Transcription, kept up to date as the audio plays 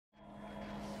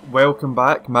Welcome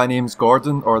back, my name's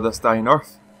Gordon, or This Dying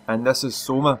Earth, and this is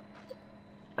Soma.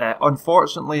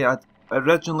 Unfortunately, I'd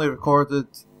originally recorded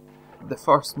the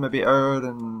first maybe hour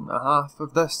and a half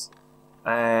of this,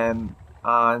 and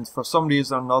for some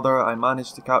reason or another I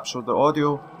managed to capture the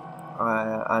audio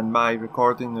and my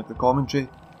recording of the commentary,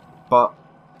 but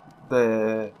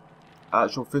the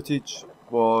actual footage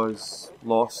was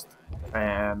lost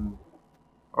or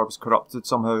was corrupted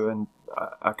somehow, and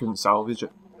I couldn't salvage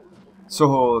it.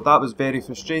 So that was very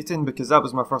frustrating because that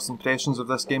was my first impressions of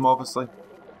this game, obviously.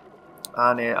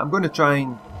 And I'm going to try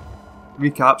and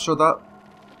recapture that.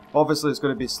 Obviously it's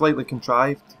going to be slightly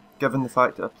contrived given the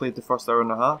fact that I played the first hour and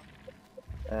a half,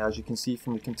 as you can see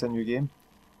from the continue game.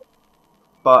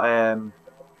 But and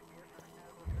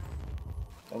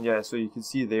yeah, so you can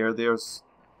see there's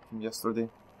from yesterday.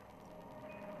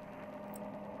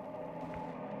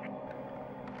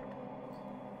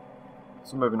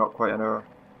 So maybe not quite an hour.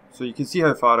 So you can see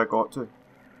how far I got to.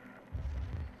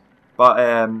 But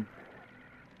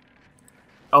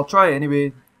I'll try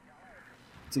anyway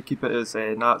to keep it as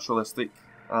naturalistic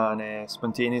and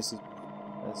spontaneous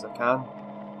as I can.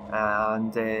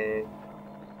 And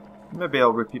maybe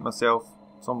I'll repeat myself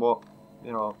somewhat,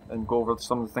 you know, and go over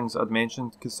some of the things that I'd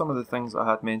mentioned, because some of the things I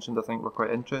had mentioned I think were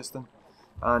quite interesting.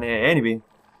 And anyway,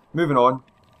 moving on.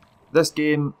 This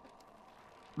game,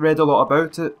 read a lot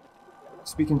about it,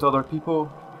 speaking to other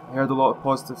people. I heard a lot of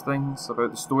positive things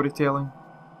about the storytelling.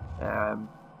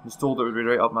 Was told it would be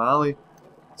right up my alley.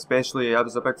 Especially, I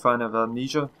was a big fan of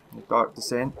Amnesia, The Dark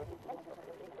Descent.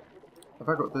 Have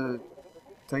I got the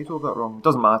title of that wrong?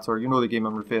 Doesn't matter, you know the game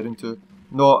I'm referring to.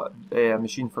 Not A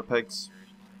Machine for Pigs,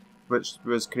 which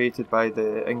was created by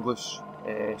the English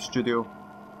studio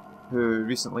who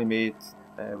recently made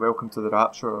Welcome to the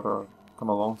Rapture, or Come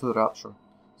Along to the Rapture,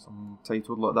 some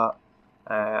title like that.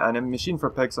 And A Machine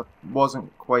for Pigs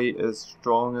wasn't quite as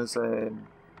strong as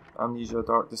Amnesia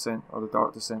Dark Descent, or The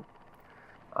Dark Descent,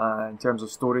 in terms of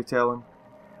storytelling.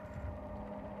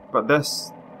 But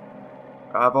this,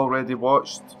 I've already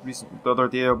watched, the other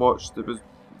day I watched, it was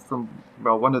from,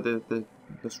 well, one of the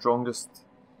strongest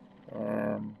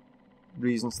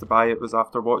reasons to buy it was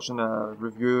after watching a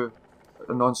review,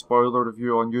 a non-spoiler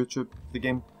review on YouTube of the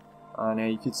game, and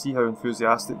you could see how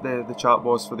enthusiastic the chat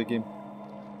was for the game.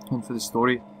 And for the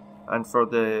story, and for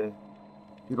the,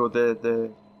 you know,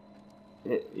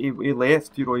 he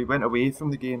left, you know, he went away from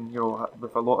the game, you know,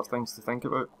 with a lot of things to think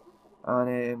about,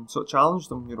 and so it challenged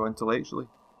him, you know, intellectually,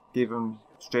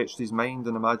 stretched his mind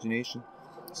and imagination.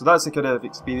 So that's the kind of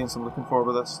experience I'm looking for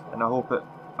with this, and I hope it.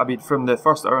 I mean, from the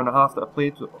first hour and a half that I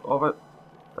played of it,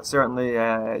 it certainly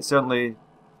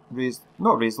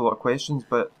not raised a lot of questions,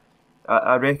 but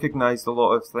I recognised a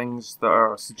lot of things that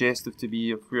are suggestive to me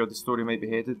of where the story might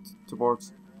be headed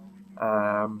towards,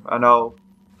 and I'll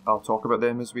talk about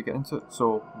them as we get into it.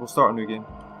 So we'll start a new game.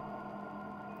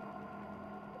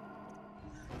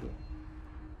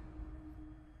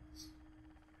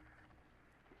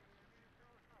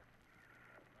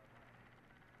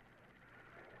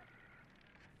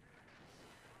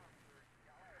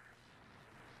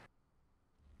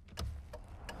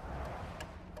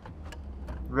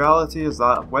 Reality is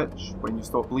that which, when you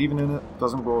stop believing in it,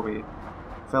 doesn't go away.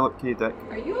 Philip K. Dick.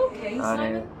 Are you okay,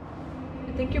 Simon?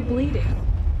 I think you're bleeding.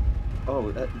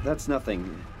 Oh, that's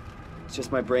nothing. It's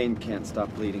just my brain can't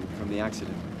stop bleeding from the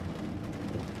accident.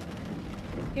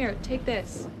 Here, take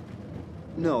this.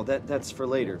 No, that's for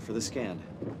later, for the scan.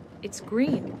 It's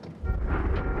green.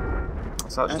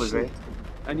 It's actually red.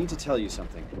 I need to tell you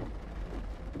something.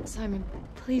 Simon,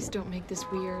 please don't make this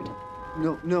weird.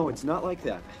 No, it's not like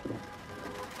that.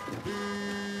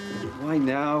 Why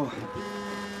now?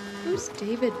 Who's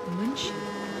David Munchie?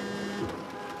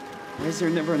 Why is there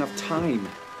never enough time?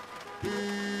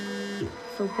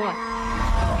 For what?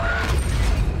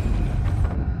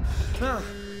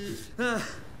 Christ.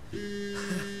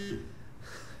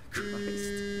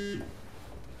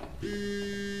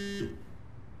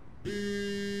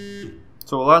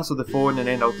 So we'll answer the phone and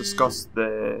then I'll discuss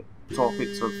the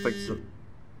topics or things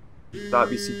that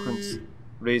we sequence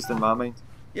raised in my mind.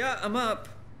 Yeah, I'm up.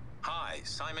 Hi,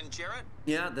 Simon Jarrett?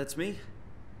 Yeah, that's me.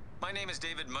 My name is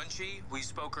David Munchie. We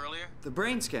spoke earlier. The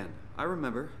brain scan. I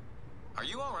remember. Are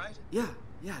you alright? Yeah,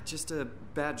 just a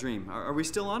bad dream. Are we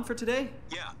still on for today?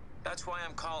 Yeah, that's why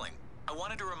I'm calling. I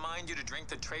wanted to remind you to drink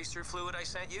the tracer fluid I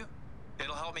sent you.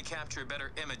 It'll help me capture a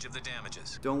better image of the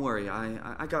damages. Don't worry,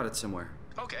 I got it somewhere.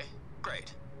 Okay,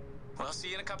 great. Well, I'll see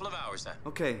you in a couple of hours then.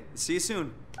 Okay, see you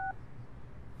soon.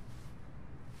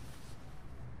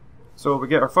 So we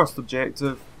get our first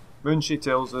objective. Munchie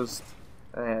tells us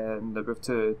that we have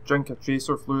to drink a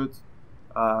tracer fluid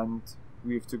and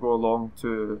we have to go along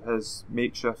to his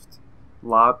makeshift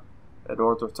lab in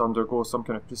order to undergo some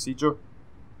kind of procedure.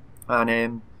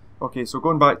 And okay, so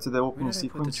going back to the opening Where did I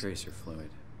put the sequence. tracer fluid?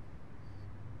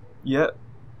 Yeah,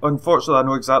 unfortunately I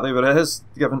know exactly where it is,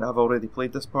 given I've already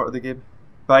played this part of the game.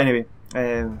 But anyway,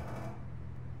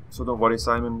 so don't worry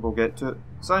Simon, we'll get to it.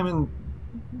 Simon,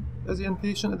 is he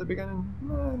impatient at the beginning?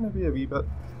 Maybe a wee bit.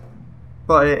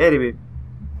 But anyway,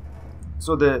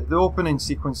 so the opening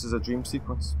sequence is a dream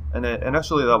sequence, and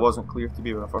initially that wasn't clear to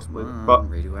me when I first played it. But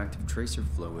radioactive tracer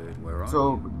fluid, where are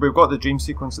so you? we've got the dream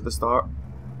sequence at the start,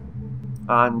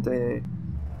 and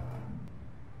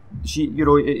she, you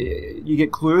know, you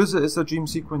get clues that it's a dream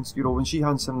sequence. You know, when she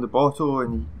hands him the bottle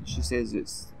and she says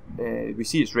it's, we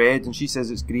see it's red, and she says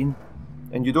it's green,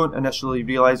 and you don't initially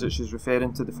realise that she's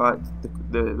referring to the fact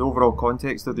the overall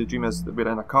context of the dream is that we're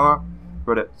in a car,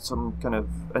 we're at some kind of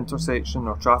intersection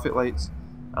or traffic lights,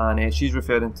 and she's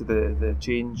referring to the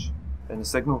change in the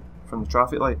signal from the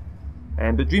traffic light.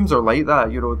 But dreams are like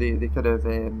that, you know, they kind of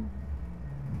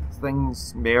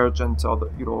things merge into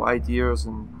other, you know, ideas,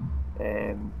 and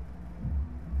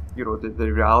you know,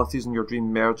 the realities in your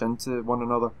dream merge into one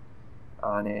another,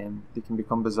 and they can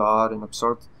become bizarre and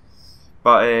absurd.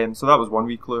 But so that was one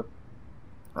wee clue,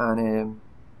 and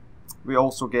we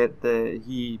also get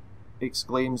he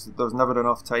exclaims that there's never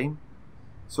enough time.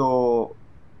 So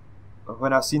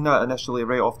when I seen that initially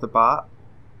right off the bat,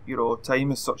 you know,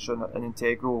 time is such an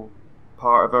integral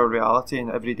part of our reality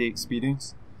and everyday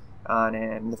experience,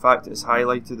 and the fact that it's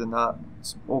highlighted in that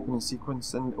opening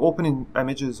sequence, and opening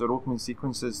images or opening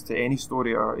sequences to any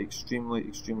story are extremely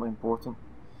important,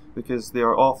 because they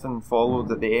are often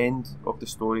followed at the end of the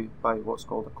story by what's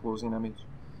called a closing image,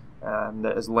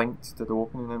 that is linked to the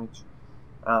opening image.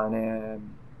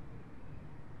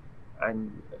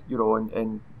 And you know,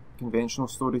 in conventional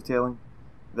storytelling,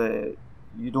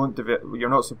 you're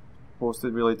not supposed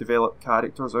to really develop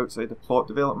characters outside of plot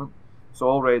development. So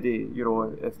already, you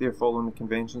know, if they're following the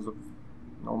conventions of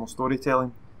normal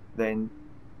storytelling, then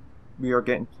we are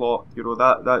getting plot. You know,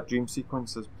 that dream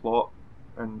sequence is plot,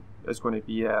 and is going to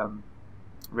be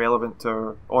relevant to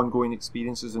our ongoing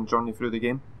experiences and journey through the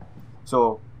game.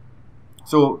 So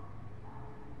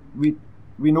we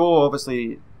know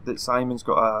obviously that Simon's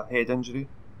got a head injury.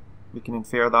 We can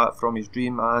infer that from his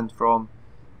dream and from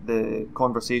the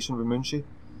conversation with Munshi.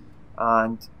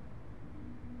 And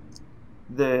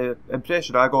the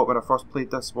impression I got when I first played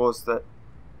this was that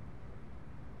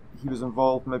he was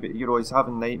involved, maybe, you know, he's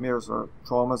having nightmares or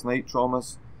night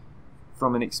traumas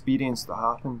from an experience that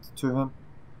happened to him,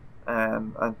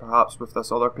 and perhaps with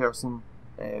this other person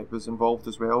was involved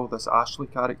as well, this Ashley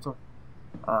character.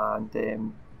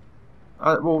 And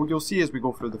well, you'll see as we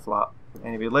go through the flat.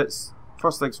 Anyway,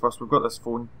 first things first, we've got this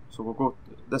phone, so we'll go.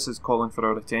 This is calling for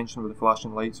our attention with the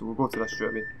flashing light, so we'll go to this straight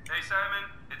away. Hey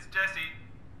Simon, it's Jesse.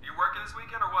 You working this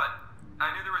weekend or what?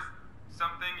 I knew there was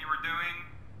something you were doing.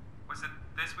 Was it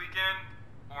this weekend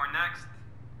or next?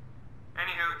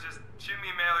 Anywho, just shoot me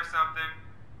a mail or something.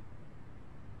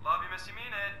 Love you, miss you,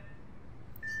 mean it.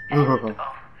 End of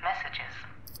messages.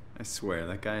 I swear,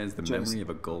 that guy has the Just- memory of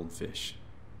a goldfish.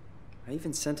 I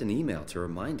even sent an email to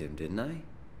remind him, didn't I?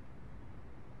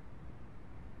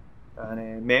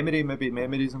 And maybe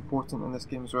memory is important in this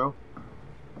game as well.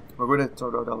 We're going to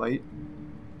turn on the light.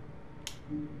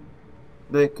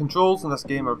 The controls in this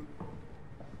game are,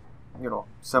 you know,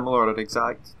 similar or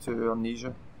exact to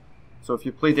Amnesia. So if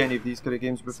you've played any of these kind of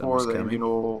games before, Summer's then you coming.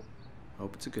 know,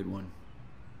 Hope it's a good one.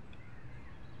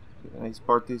 nice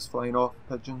birdies flying off,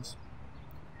 pigeons.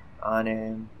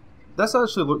 And this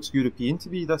actually looks European to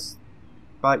me, this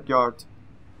backyard,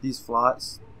 these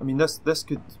flats. I mean, this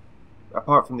could,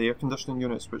 apart from the air conditioning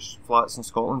units, which flats in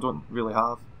Scotland don't really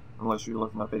have, unless you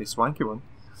live in a very swanky one.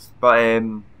 But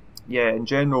yeah, in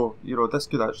general, you know, this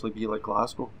could actually be like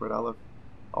Glasgow, where I live,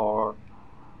 or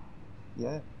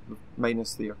yeah,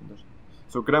 minus the air conditioning.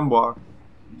 So Grimoire.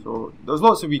 So there's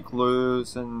lots of wee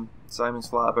clues in Simon's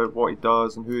flat about what he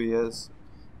does and who he is.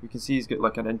 We can see he's got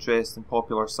like an interest in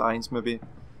popular science, maybe,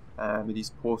 with these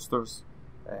posters.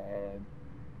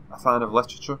 A fan of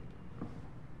literature.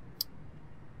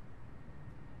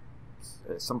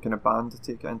 It's some kind of band to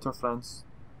take interference,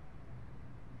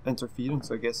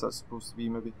 I guess that's supposed to be,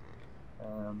 maybe.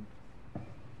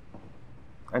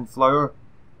 And flower.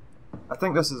 I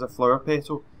think this is a flower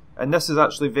petal, and this is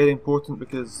actually very important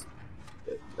because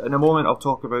in a moment I'll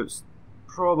talk about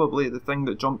probably the thing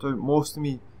that jumped out most to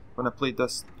me when I played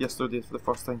this yesterday for the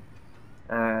first time.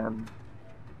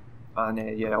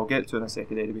 Yeah, I'll get to it in a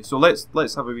second anyway. So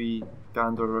let's have a wee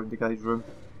gander around the guy's room.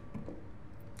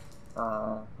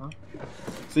 So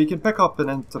you can pick up and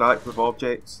interact with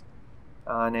objects.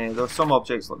 and there are some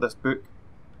objects like this book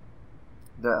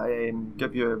that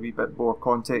give you a wee bit more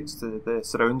context to the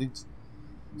surroundings.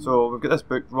 So we've got this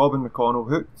book, Robin McConnell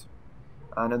Hooked,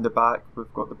 and in the back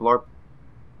we've got the blurb.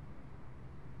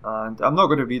 And I'm not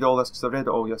going to read all this because I read it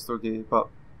all yesterday, but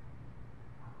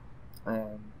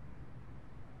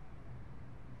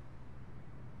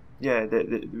yeah,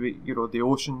 the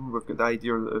ocean. We've got the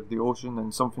idea of the ocean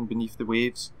and something beneath the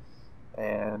waves,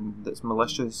 that's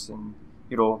malicious. And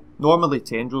normally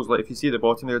tendrils, like if you see at the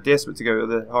bottom, they're desperate to get out of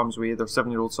the harm's way. Their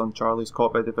 7-year-old son Charlie's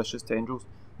caught by the vicious tendrils.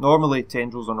 Normally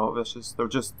tendrils are not vicious. They're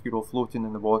just floating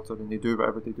in the water, and they do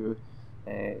whatever they do.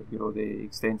 They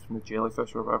extend from the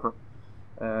jellyfish or whatever.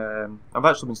 I've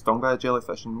actually been stung by a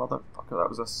jellyfish, and motherfucker, that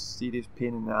was a serious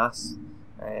pain in the ass,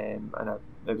 and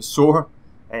it was sore.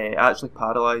 Actually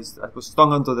paralysed. I was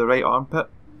stung under the right armpit,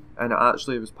 and it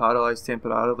actually was paralysed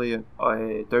temporarily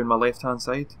down my left hand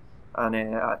side, and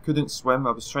I couldn't swim.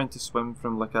 I was trying to swim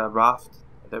from like a raft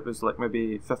that was like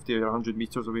maybe 50 or 100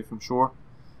 metres away from shore,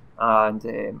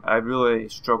 and I really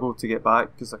struggled to get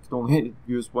back because I could only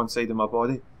use one side of my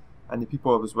body. And the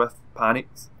people I was with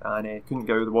panicked and couldn't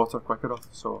get out of the water quick enough,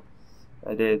 so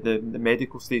the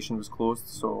medical station was closed,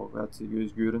 so we had to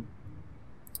use urine.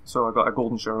 So I got a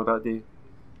golden shower that day,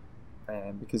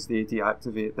 because they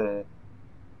deactivate the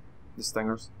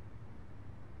stingers.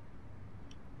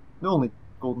 The only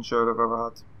golden shower I've ever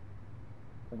had,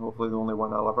 and hopefully the only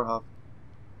one I'll ever have.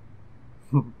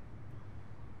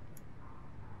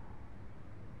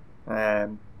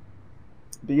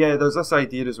 But yeah, there's this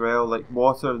idea as well, like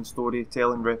water and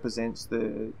storytelling represents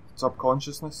the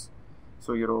subconsciousness.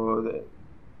 So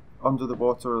under the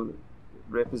water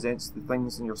represents the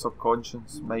things in your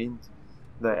subconscious mind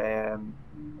that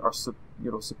are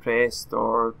suppressed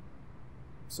or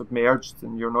submerged,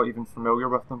 and you're not even familiar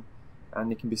with them, and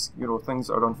they can be things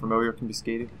that are unfamiliar can be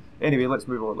scary. Anyway, let's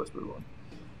move on.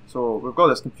 So we've got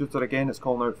this computer again. It's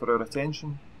calling out for our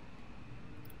attention.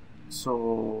 So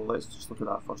let's just look at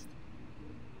that first.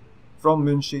 From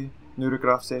Munshi,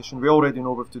 neurograph session. We already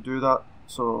know we have to do that,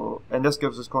 and this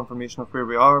gives us confirmation of where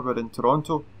we are. We're in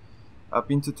Toronto. I've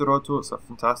been to Toronto, it's a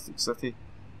fantastic city,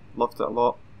 loved it a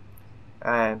lot.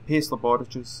 Pace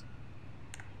Laboratories,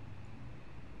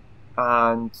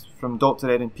 and from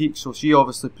Dr. Erin Peake, so she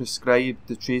obviously prescribed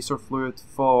the tracer fluid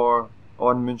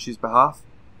on Munshi's behalf.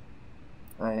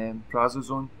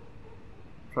 Prazozone,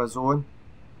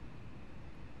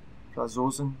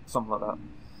 something like that.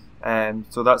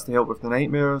 So that's to help with the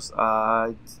nightmares,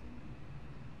 and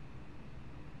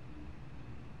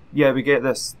yeah, we get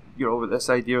this, with this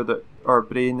idea that our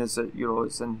brain is,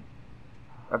 it's in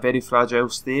a very fragile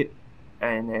state,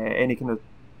 and any kind of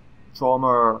trauma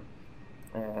or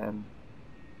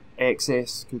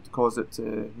excess could cause it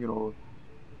to,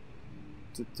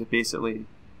 to basically,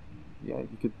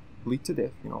 you could bleed to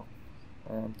death,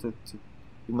 to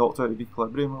be knocked out of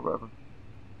equilibrium or whatever.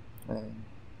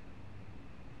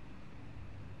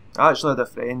 I actually had a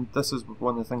friend, this is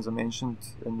one of the things I mentioned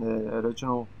in the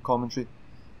original commentary.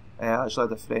 I actually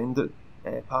had a friend that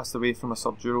passed away from a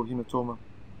subdural hematoma,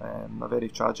 a very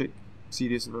tragic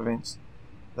series of events.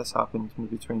 This happened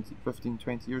maybe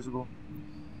 15-20 years ago,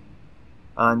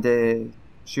 and him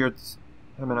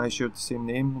and I shared the same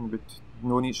name, and we'd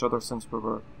known each other since we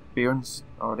were bairns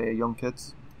or young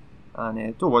kids,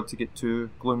 and don't want to get too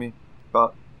gloomy,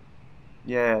 but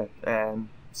yeah,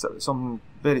 something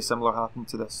very similar happened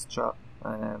to this chap.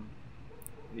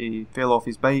 He fell off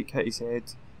his bike, hit his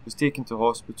head, was taken to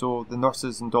hospital. The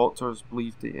nurses and doctors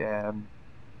believed that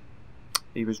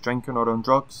he was drinking or on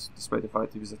drugs, despite the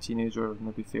fact he was a teenager,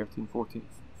 maybe 14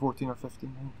 or 15, I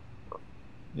think.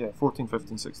 Yeah, 14,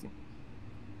 15, 16.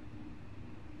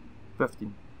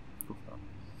 15.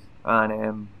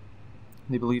 And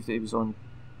they believed that he was on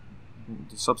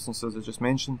the substances I just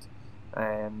mentioned.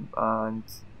 And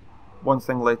one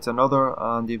thing led to another,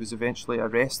 and he was eventually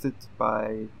arrested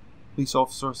by police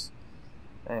officers.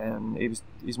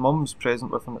 His mum was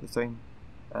present with him at the time,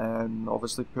 and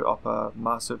obviously put up a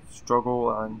massive struggle,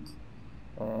 and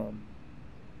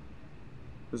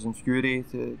was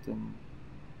infuriated, and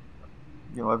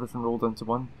everything rolled into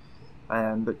one,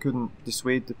 but couldn't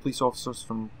dissuade the police officers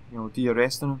from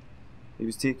de-arresting him. He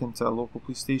was taken to a local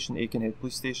police station, Aikenhead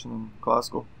Police Station in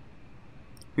Glasgow,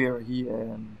 where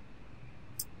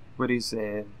his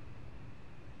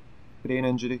brain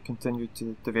injury continued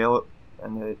to develop,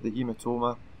 and the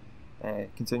hematoma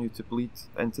continued to bleed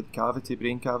into the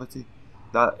brain cavity.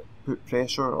 That put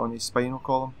pressure on his spinal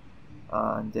column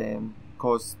and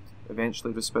caused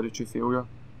eventually respiratory failure.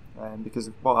 Because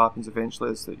what happens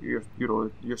eventually is that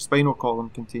your spinal column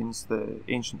contains the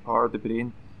ancient part of the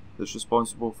brain that's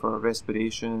responsible for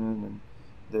respiration and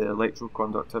the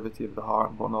electroconductivity of the heart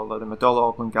and whatnot, like the medulla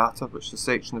oblongata, which is a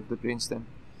section of the brainstem.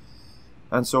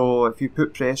 And so if you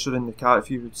put pressure in the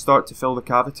if you start to fill the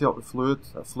cavity up with fluid,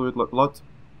 a fluid like blood,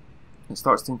 it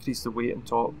starts to increase the weight on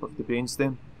top of the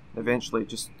brainstem. Eventually it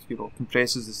just, you know,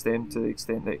 compresses the stem to the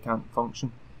extent that it can't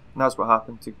function. And that's what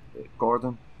happened to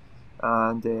Gordon.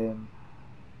 And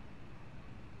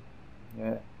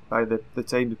yeah, by the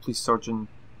time the police surgeon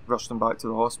rushed him back to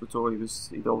the hospital,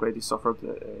 he'd already suffered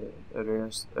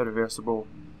irreversible,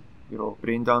 you know,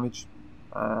 brain damage.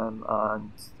 And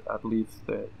I believe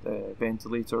that the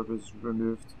ventilator was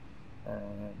removed,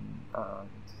 and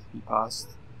he passed.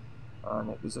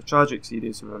 And it was a tragic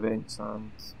series of events.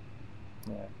 And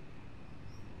yeah,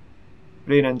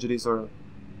 brain injuries are,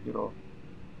 you know,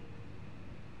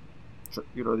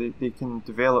 they can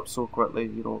develop so quickly,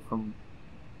 you know, from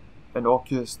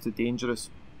innocuous to dangerous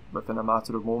within a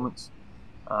matter of moments.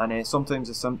 And sometimes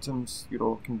the symptoms, you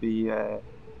know, can be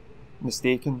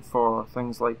mistaken for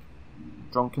things like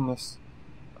drunkenness.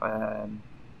 But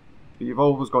you've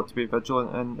always got to be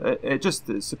vigilant, and it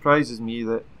surprises me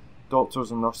that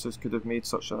doctors and nurses could have made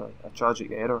such a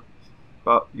tragic error.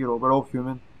 But, you know, we're all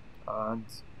human, and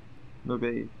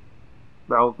maybe,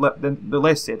 well, the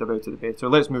less said about it the better.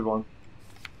 Let's move on.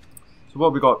 So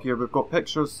what we got here, we've got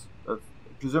pictures of,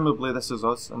 presumably this is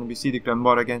us, and then we see the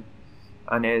Grimoire again,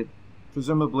 and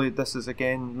presumably this is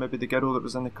again maybe the girl that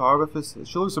was in the car with us.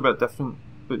 She looks a bit different,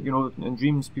 but you know, in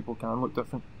dreams people can look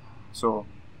different. So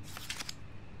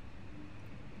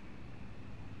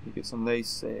you get some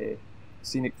nice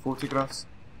scenic photographs.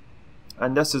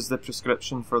 And this is the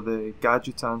prescription for the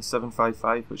Gadgetan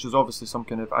 755, which is obviously some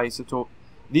kind of isotope.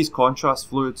 These contrast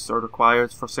fluids are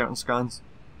required for certain scans.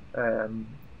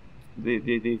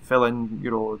 They fill in,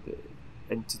 you know,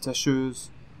 into tissues,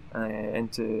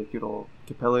 into, you know,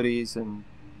 capillaries and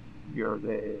your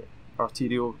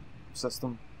arterial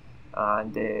system,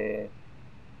 and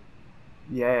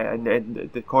yeah,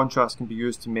 and the contrast can be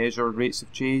used to measure rates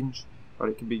of change, or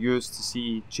it can be used to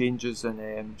see changes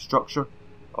in structure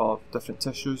of different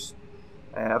tissues.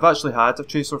 I've actually had a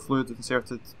tracer fluid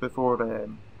inserted before,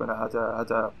 when I had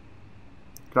a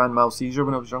grand mal seizure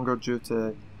when I was younger due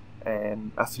to a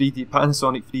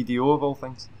Panasonic 3DO of all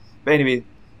things. But anyway,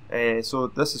 so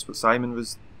this is what Simon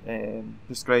was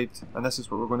prescribed, and this is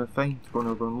what we're going to find, we're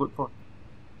going to look for.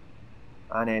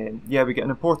 And yeah, we get an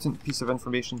important piece of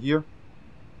information here.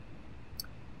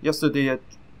 Yesterday, a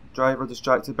driver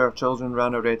distracted by her children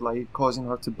ran a red light, causing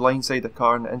her to blindside a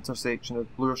car in the intersection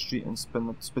of Bloor Street and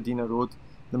Spadina Road.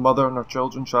 The mother and her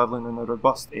children, travelling in a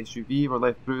robust SUV, were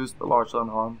left bruised but largely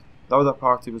unharmed. The other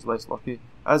party was less lucky.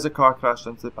 As the car crashed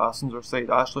into the passenger side,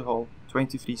 Ashley Hall,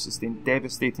 23, sustained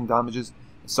devastating damages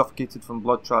and suffocated from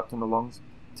blood trapped in the lungs.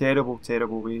 Terrible,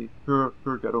 terrible way. Poor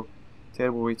girl.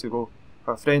 Terrible way to go.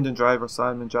 Her friend and driver,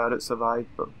 Simon Jarrett, survived,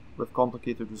 but with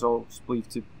complicated results,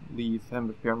 believed to leave him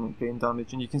with permanent brain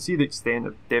damage. And you can see the extent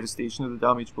of devastation of the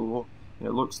damage below. And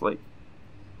it looks like,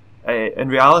 in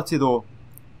reality though,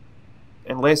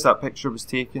 unless that picture was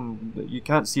taken, you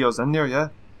can't see us in there, yeah?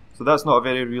 So that's not a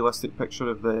very realistic picture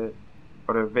of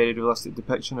or a very realistic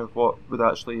depiction of what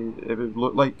it would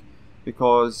look like,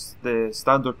 because the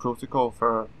standard protocol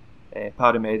for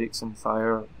paramedics and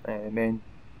firemen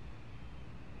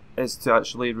is to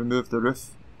actually remove the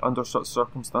roof under such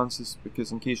circumstances,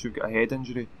 because in case you've got a head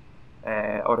injury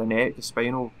or a neck, a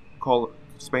spinal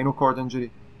cord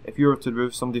injury, if you were to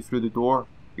remove somebody through the door,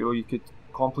 you know, you could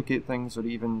complicate things or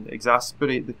even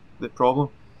exacerbate the problem.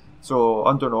 So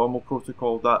under normal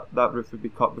protocol, that roof would be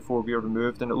cut before we are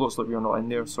removed, and it looks like we are not in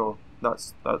there, so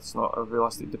that's not a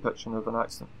realistic depiction of an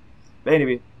accident. But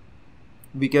anyway,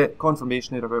 we get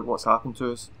confirmation here about what's happened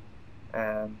to us.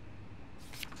 I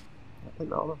pick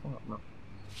that other thing up now.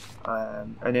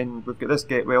 And then we've got this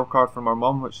get well card from our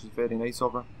mum, which is very nice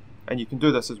of her. And you can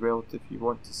do this as well if you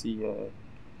want to see the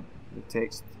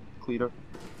text clearer.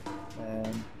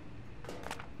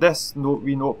 This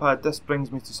notepad, this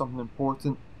brings me to something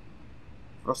important.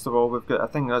 First of all, we've got, I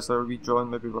think that's our redrawing,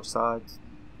 maybe we're sad.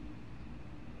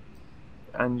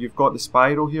 And you've got the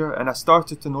spiral here, and I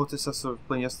started to notice this, I was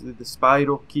playing yesterday, the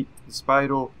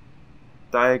spiral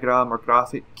diagram or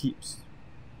graphic keeps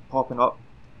popping up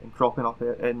and cropping up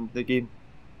in the game.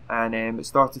 And it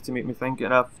started to make me think,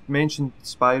 and I've mentioned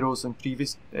spirals in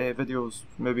previous videos,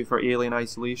 maybe for Alien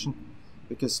Isolation,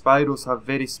 because spirals have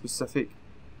very specific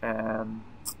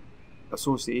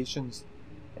associations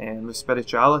with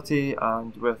spirituality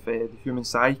and with the human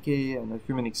psyche and the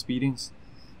human experience.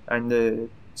 And the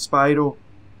spiral,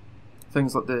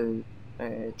 things like the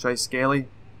Triskele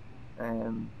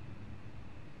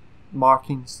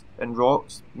markings in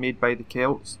rocks made by the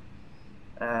Celts,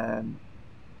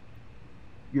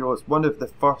 you know, it's one of the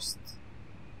first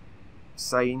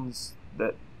signs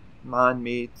that man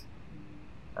made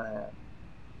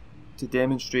to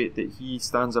demonstrate that he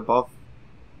stands above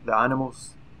the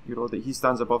animals. You know, that he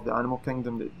stands above the animal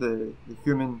kingdom, that the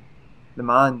human, the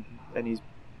man and his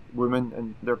woman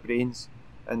and their brains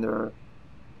and their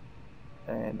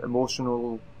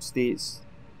emotional states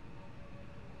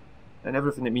and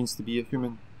everything it means to be a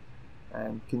human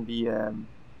can be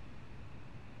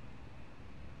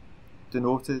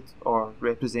denoted or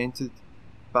represented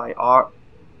by art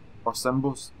or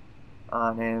symbols.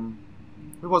 And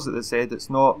who was it that said it's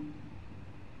not,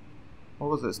 what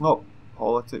was it, it's not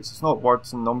politics, it's not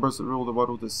words and numbers that rule the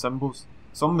world, it's symbols.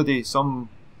 Somebody, some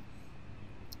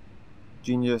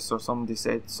genius or somebody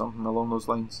said something along those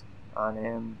lines.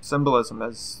 And symbolism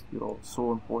is, you know,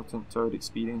 so important to our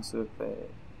experience of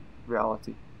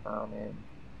reality and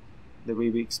the way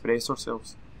we express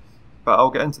ourselves. But I'll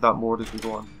get into that more as we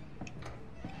go on.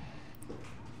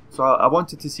 So I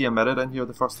wanted to see a mirror in here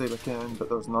the first time I came in, but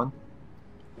there's none.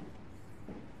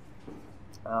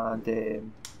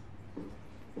 And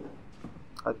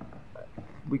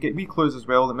we get wee clues as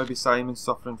well that maybe Simon's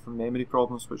suffering from memory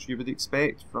problems, which you would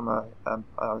expect from a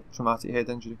traumatic head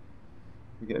injury.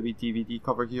 We get a wee DVD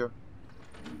cover here.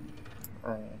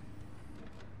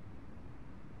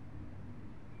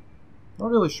 Not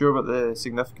really sure what the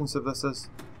significance of this is.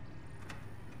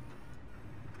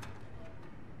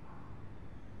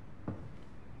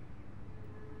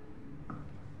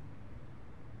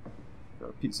 Got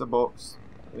a pizza box,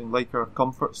 and like our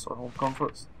comforts or home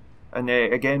comforts. And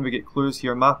again we get clues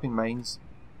here, mapping minds.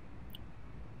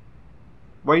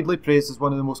 Widely praised as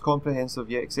one of the most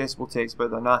comprehensive yet accessible texts about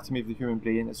the anatomy of the human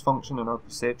brain, its function and our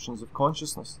perceptions of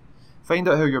consciousness. Find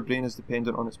out how your brain is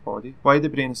dependent on its body, why the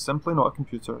brain is simply not a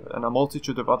computer, and a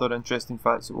multitude of other interesting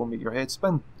facts that will make your head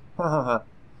spin. Ha ha ha.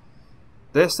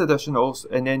 This edition also,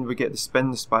 and then we get the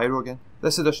spin, the spiral again.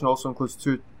 This edition also includes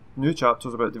 2 new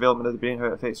chapters about development of the brain, how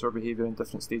it affects our behaviour in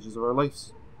different stages of our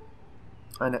lives.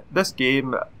 And this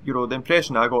game, you know, the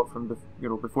impression I got from, you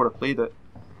know, before I played it,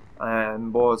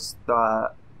 was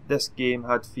that this game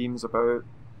had themes about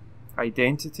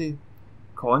identity,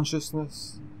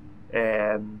 consciousness,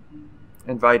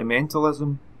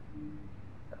 environmentalism,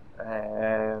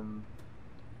 and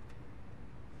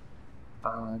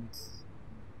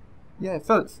yeah,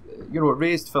 you know, it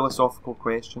raised philosophical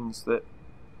questions that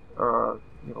are,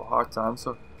 you know, hard to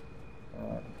answer.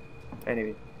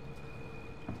 Anyway,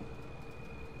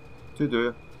 to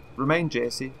do, remind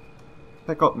Jessie,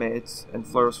 pick up meds and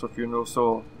flowers for funeral.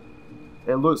 So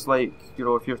it looks like, you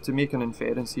know, if you're to make an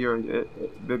inference here,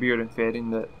 maybe you're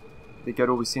inferring that the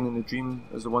girl we seen in the dream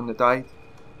is the one that died.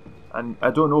 And I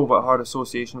don't know what her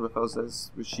association with us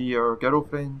is. Was she our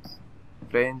girlfriend,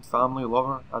 friend, family,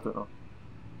 lover? I don't know.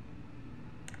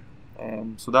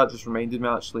 So that just reminded me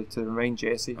actually to remind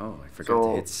Jessie. Oh, I forgot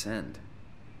to hit send.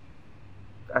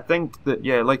 I think that,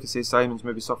 yeah, like I say, Simon's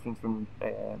maybe suffering from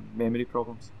memory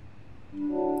problems.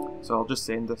 So I'll just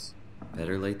send this.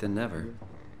 Better late than never.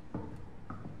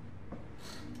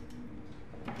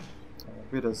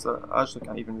 Where is that? I actually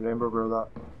can't even remember where that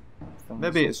thing is.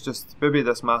 Maybe it's just, maybe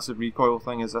this massive recoil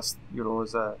thing is this, you know,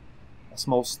 is a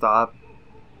small stab,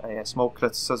 a small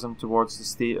criticism towards the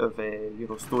state of, you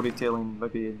know, storytelling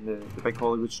maybe in the big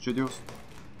Hollywood studios.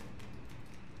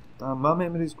 Damn, my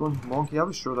memory's going wonky. I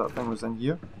was sure that thing was in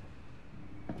here.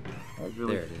 That was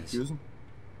really confusing.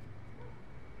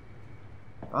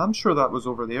 I'm sure that was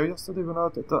over there yesterday when I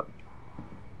did that.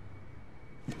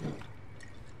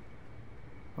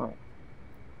 Right.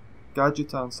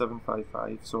 Gadgetan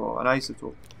 755, so an isotope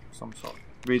of some sort.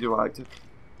 Radioactive.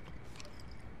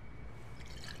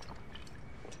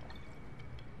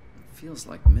 It feels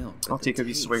like milk. I'll take a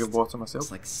wee swig of water myself.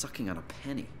 It's like sucking on a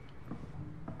penny.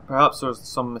 Perhaps there's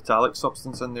some metallic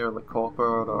substance in there, like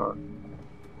copper or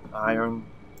iron,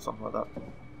 something like that.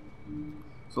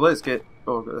 So let's get,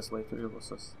 oh, I've got this letter here, what's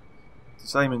this? To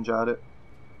Simon Jarrett.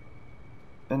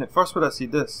 And at first when I see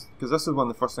this, because this is one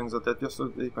of the first things I did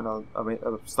yesterday when I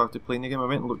started playing the game, I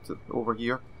went and looked at over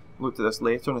here, looked at this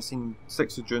letter and I seen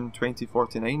 6th of June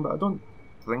 2049, but I don't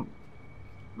think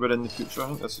we're in the future. I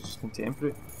think this is just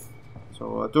contemporary.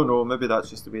 So I don't know, maybe that's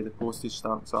just the way the postage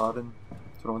stamps are in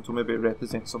Toronto. Maybe it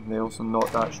represents something else and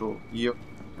not the actual year.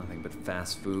 Nothing but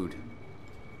fast food.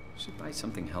 Should buy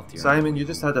something healthier. Simon, you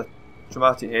just had a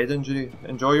traumatic head injury.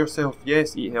 Enjoy yourself.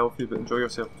 Yes, eat healthy, but enjoy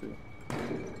yourself too.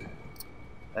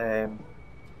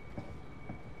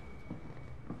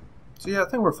 So yeah, I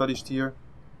think we're finished here.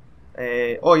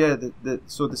 Oh yeah,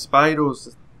 so the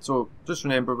spirals. So just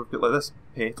remember, we've got like this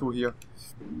petal here,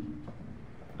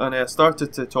 and I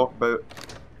started to talk about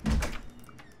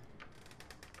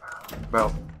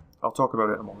Well, I'll talk about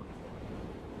it in a moment.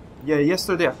 Yeah,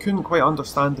 yesterday I couldn't quite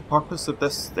understand the purpose of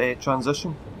this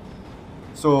transition.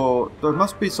 So there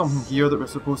must be something here that we're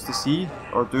supposed to see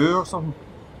or do or something.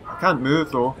 I can't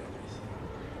move though.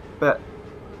 But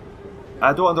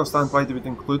I don't understand why they would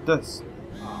include this.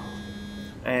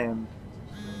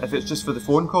 If it's just for the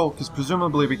phone call, because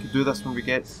presumably we could do this when we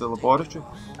get to the laboratory.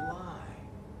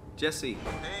 Jesse,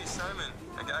 Hey, Simon.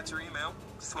 I got your email.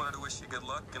 Just wanted to wish you good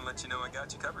luck and let you know I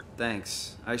got you covered.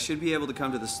 thanks. I should be able to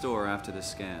come to the store after the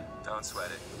scan. Don't sweat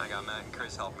it. I got Matt and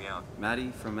Chris help me out. Maddie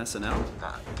from SNL?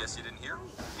 Guess you didn't hear?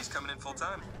 He's coming in full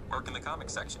time. Working the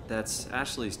comics section. That's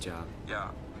Ashley's job. Yeah.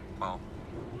 Well,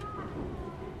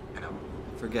 you know.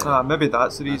 Forget it. Maybe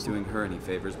that's the Not reason. doing her any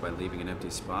favors by leaving an empty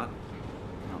spot.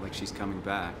 Not like she's coming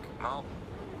back. Well,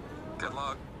 good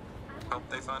luck. Hope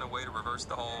they find a way to reverse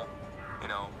the whole, you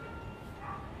know,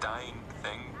 dying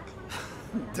thing.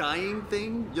 Dying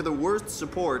thing? You're the worst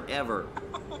support ever.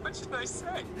 What should I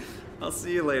say? I'll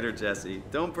see you later, Jesse.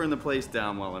 Don't burn the place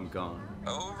down while I'm gone.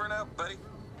 Over and out, buddy.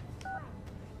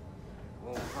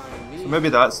 So maybe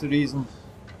that's the reason.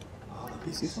 Did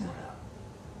he say something?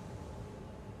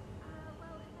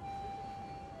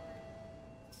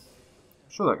 I'm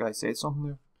sure that guy said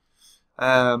something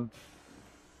there.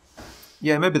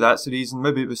 Yeah, maybe that's the reason.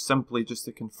 Maybe it was simply just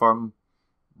to confirm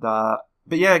that.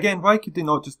 But yeah, again, why could they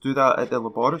not just do that at the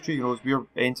laboratory? You know, as we're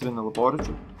entering the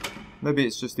laboratory. Maybe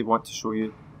it's just they want to show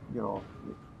you, you know,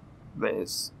 that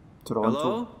it's Toronto.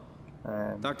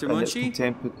 Hello? Dr. And it's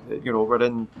Munchie? you know, we're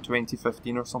in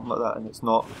 2015 or something like that, and it's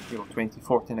not, you know,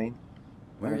 2049.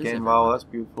 Where And is again, everyone? wow, that's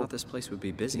beautiful. Thought this place would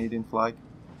be busy. Canadian flag.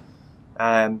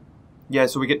 Yeah,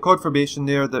 so we get confirmation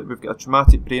there that we've got a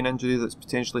traumatic brain injury that's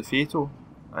potentially fatal.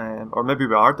 Or maybe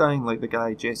we are dying, like the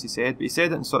guy Jesse said, but he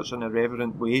said it in such an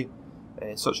irreverent way,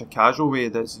 such a casual way,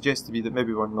 that suggests to me that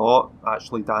maybe we're not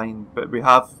actually dying, but we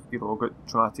have, you know, got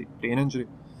traumatic brain injury.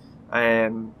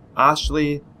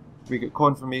 Ashley, we get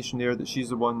confirmation there that she's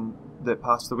the one that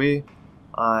passed away,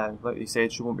 and like he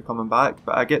said, she won't be coming back,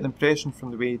 but I get the impression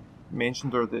from the way he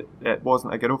mentioned her that it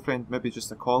wasn't a girlfriend, maybe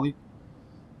just a colleague,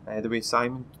 the way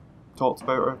Simon talked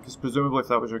about her, because presumably if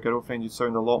that was your girlfriend you'd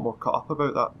sound a lot more cut up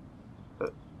about that,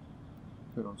 but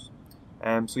who knows.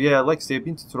 So yeah, like I say, I've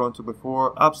been to Toronto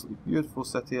before, absolutely beautiful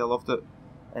city, I loved it.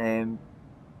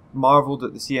 Marvelled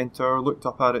at the CN Tower, looked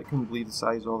up at it, couldn't believe the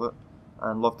size of it,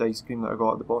 and loved the ice cream that I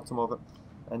got at the bottom of it.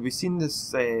 And we've seen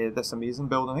this this amazing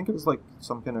building, I think it was like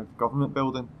some kind of government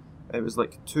building. It was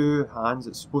like two hands,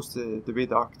 it's supposed to, the way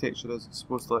the architecture is, it's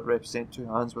supposed to like represent two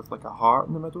hands with like a heart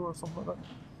in the middle or something like that.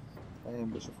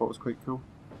 Which I thought was quite cool.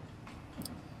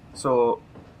 So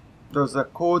there's a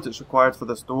code that's required for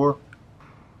this door,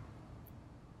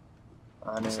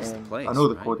 and This is the place, I know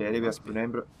the right? code anyway, I Must can be.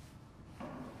 remember it.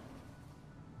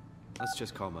 Let's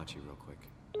just call Machi real quick.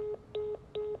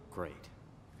 Great.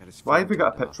 Got his Why phone have we got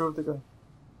a turned picture off. of the guy?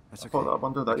 That's I okay. thought that- I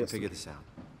wondered that I can yesterday. figure this out.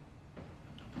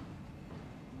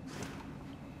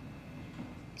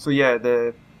 So yeah,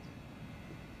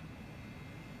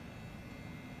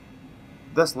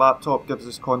 this laptop gives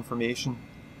us confirmation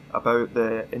about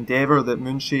the endeavour that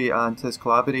Munchie and his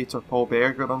collaborator Paul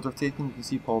Berg are undertaking. You can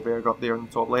see Paul Berg up there in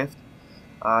the top left,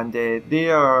 and they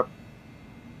are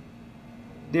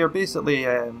basically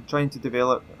trying to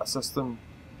develop a system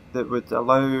that would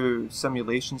allow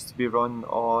simulations to be run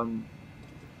on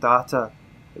data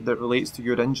that relates to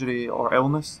your injury or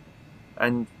illness,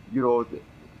 and you know,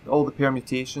 all the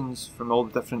permutations from all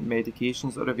the different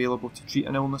medications that are available to treat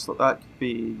an illness like that could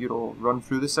be, you know, run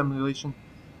through the simulation,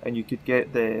 and you could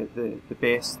get the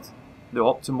best, the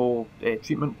optimal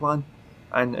treatment plan.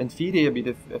 And in theory, I mean,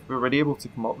 if we were able to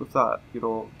come up with that, you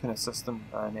know, kind of system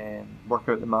and work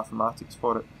out the mathematics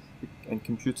for it and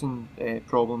computing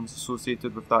problems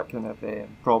associated with that kind of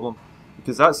problem,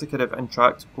 because that's the kind of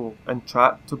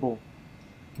intractable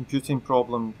computing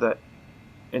problem that,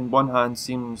 in one hand,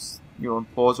 seems, you know,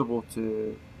 implausible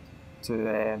to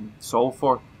solve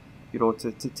for. You know,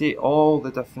 to take all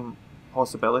the different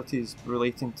possibilities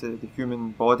relating to the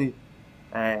human body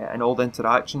and all the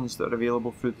interactions that are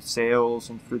available through the cells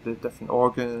and through the different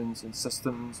organs and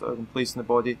systems that are in place in the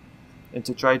body, and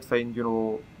to try to find, you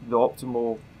know, the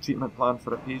optimal treatment plan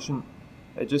for a patient,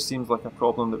 it just seems like a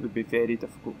problem that would be very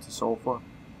difficult to solve for.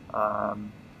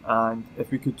 And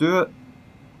if we could do it,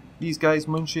 these guys,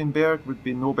 Munchie and Berg, would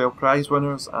be Nobel Prize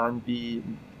winners and be,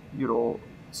 you know,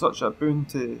 such a boon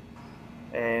to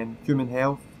human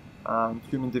health and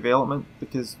human development,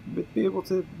 because we'd be able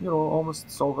to, you know,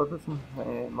 almost solve everything,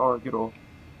 or, you know,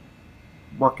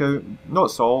 work out,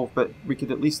 not solve, but we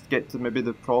could at least get to maybe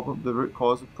the root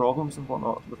cause of problems and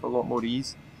whatnot with a lot more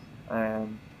ease.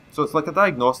 So it's like a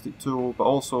diagnostic tool, but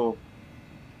also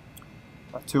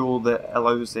a tool that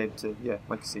allows them to, yeah,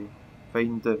 like I say,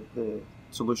 find the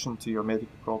solution to your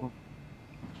medical problem.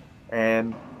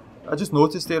 I just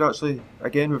noticed there actually,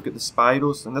 again we've got the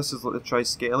spirals, and this is like the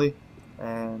triskele,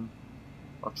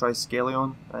 or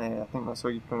triskelion, I think that's how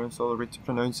you pronounce all the way to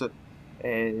pronounce it,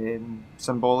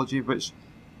 symbology, which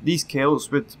these Celts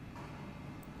would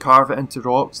carve it into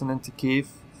rocks and into cave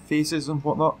faces and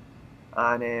whatnot,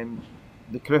 and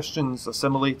the Christians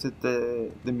assimilated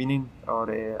the meaning,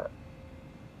 or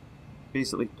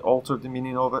basically altered the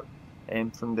meaning of it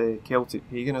from the Celtic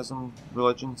paganism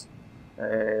religions.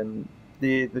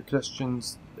 The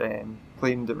Christians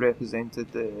claimed it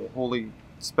represented the Holy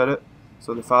Spirit,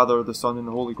 so the Father, the Son and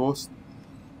the Holy Ghost.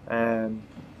 But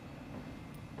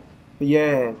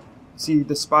yeah, see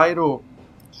the spiral,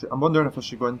 I'm wondering if I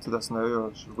should go into this now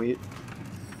or should wait.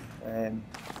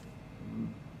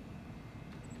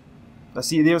 I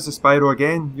see there's the spiral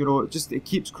again, you know, it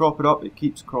keeps cropping up,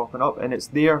 and it's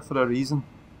there for a reason.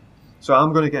 So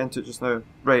I'm going to get into it just now.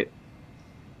 Right.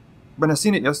 When I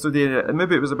seen it yesterday,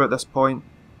 maybe it was about this point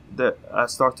that I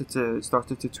started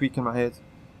to tweak in my head.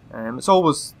 It's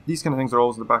always, these kind of things are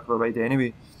always in the back of our mind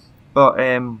anyway. But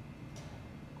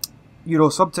you know,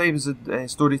 sometimes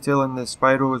storytelling, the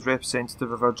spiral is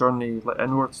representative of our journey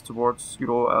inwards towards, you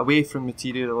know, away from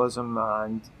materialism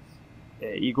and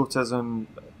egotism,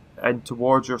 and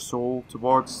towards your soul,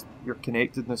 towards your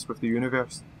connectedness with the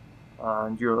universe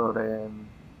and your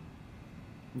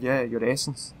your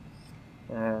essence.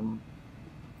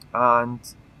 And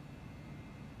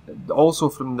also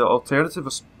from the alternative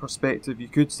perspective, you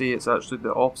could say it's actually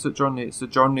the opposite journey. It's the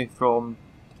journey from,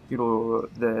 you know,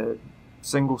 the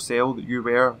single cell that you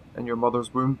were in your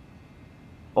mother's womb,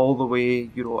 all the way,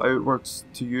 you know, outwards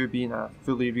to you being a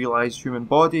fully realised human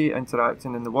body,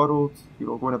 interacting in the world, you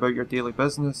know, going about your daily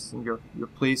business and your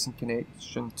place and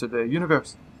connection to the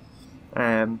universe.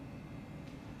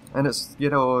 And it's, you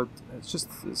know,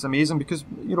 it's amazing because,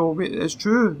 you know, it's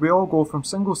true, we all go from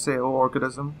single cell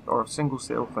organism or single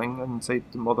cell thing inside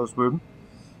the mother's womb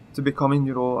to becoming,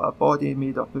 you know, a body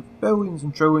made up of billions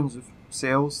and trillions of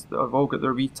cells that have all got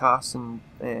their wee tasks and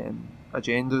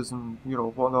agendas and, you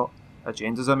know, whatnot.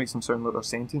 Agendas, that makes them sound like they're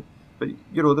sentient, but,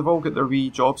 you know, they've all got their wee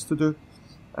jobs to do,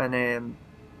 and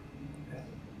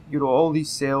you know, all these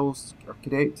cells are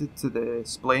connected to the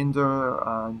splendour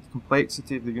and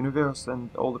complexity of the universe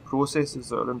and all the processes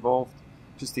that are involved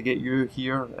just to get you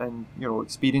here and, you know,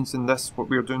 experiencing this, what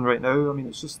we're doing right now. I mean,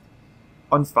 it's just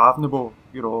unfathomable,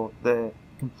 you know, the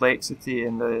complexity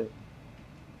and the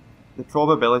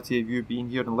probability of you being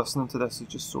here and listening to this is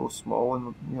just so small.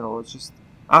 And, you know, it's just,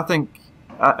 I think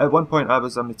at one point I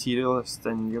was a materialist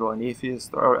and, you know, an atheist,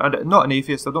 or not an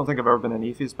atheist, I don't think I've ever been an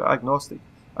atheist, but agnostic.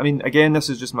 I mean, again, this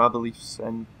is just my beliefs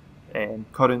and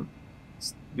current,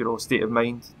 you know, state of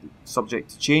mind, subject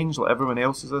to change like everyone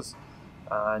else's is,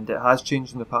 and it has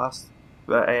changed in the past.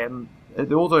 But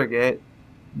the older I get,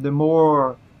 the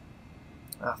more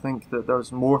I think that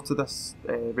there's more to this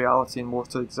reality and more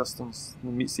to existence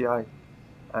than meets the eye.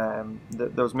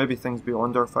 That there's maybe things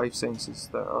beyond our five senses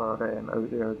that are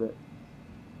out there that,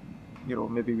 you know,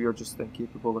 maybe we are just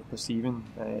incapable of perceiving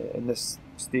in this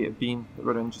state of being that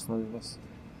we're in just now. In this.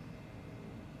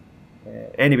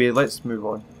 Anyway, let's move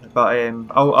on. But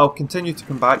I'll continue to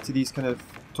come back to these kind of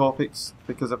topics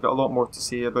because I've got a lot more to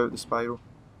say about the spiral.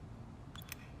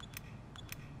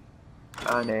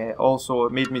 And also,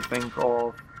 it made me think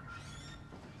of,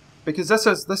 because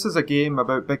this is a game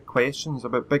about big questions,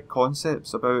 about big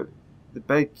concepts, about the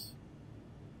big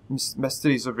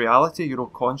mysteries of reality, you know,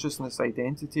 consciousness,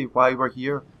 identity, why we're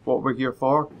here, what we're here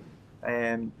for.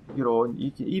 You know, and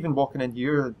you can, even walking in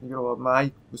here, you know, my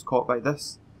eye was caught by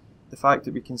this, the fact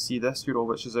that we can see this, you know,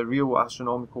 which is a real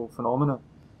astronomical phenomena.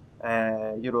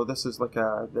 You know, this is like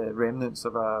the remnants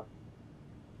of a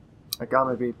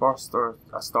gamma ray burst, or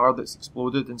a star that's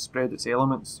exploded and spread its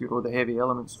elements, you know, the heavy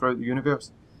elements throughout the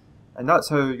universe. And that's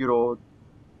how, you know,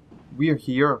 we're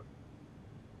here,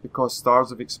 because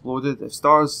stars have exploded.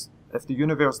 If the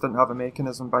universe didn't have a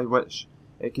mechanism by which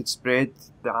it could spread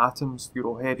the atoms, you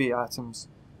know, heavy atoms,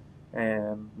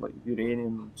 like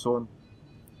uranium and so on.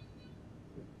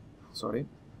 Sorry.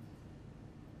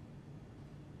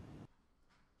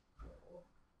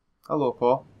 Hello,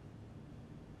 Paul.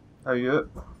 How are you?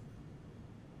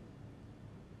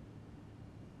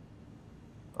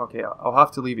 Okay, I'll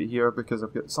have to leave it here because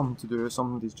I've got something to do.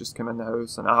 Somebody's just come in the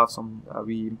house and I have some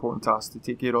wee important tasks to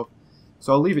take care of.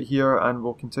 So I'll leave it here and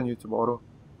we'll continue tomorrow.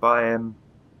 But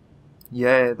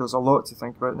yeah, there's a lot to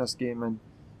think about in this game and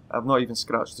I've not even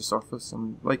scratched the surface.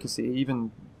 And like I say,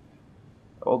 even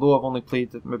although I've only played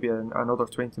maybe another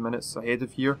 20 minutes ahead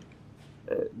of here,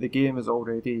 the game is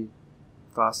already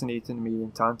fascinating me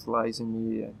and tantalising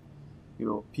me, and you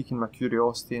know, piquing my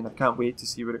curiosity, and I can't wait to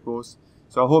see where it goes.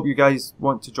 So I hope you guys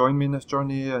want to join me in this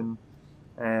journey, and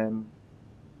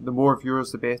the more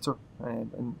viewers the better.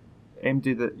 And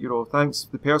MD, that, you know, thanks,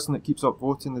 the person that keeps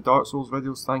upvoting the Dark Souls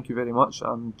videos, thank you very much.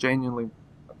 I'm genuinely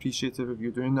appreciative of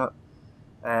you doing that.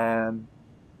 And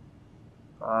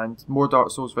more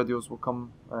Dark Souls videos will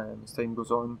come as time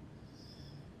goes on.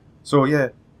 So yeah,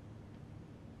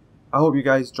 I hope you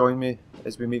guys join me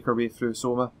as we make our way through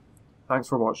Soma. Thanks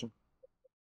for watching.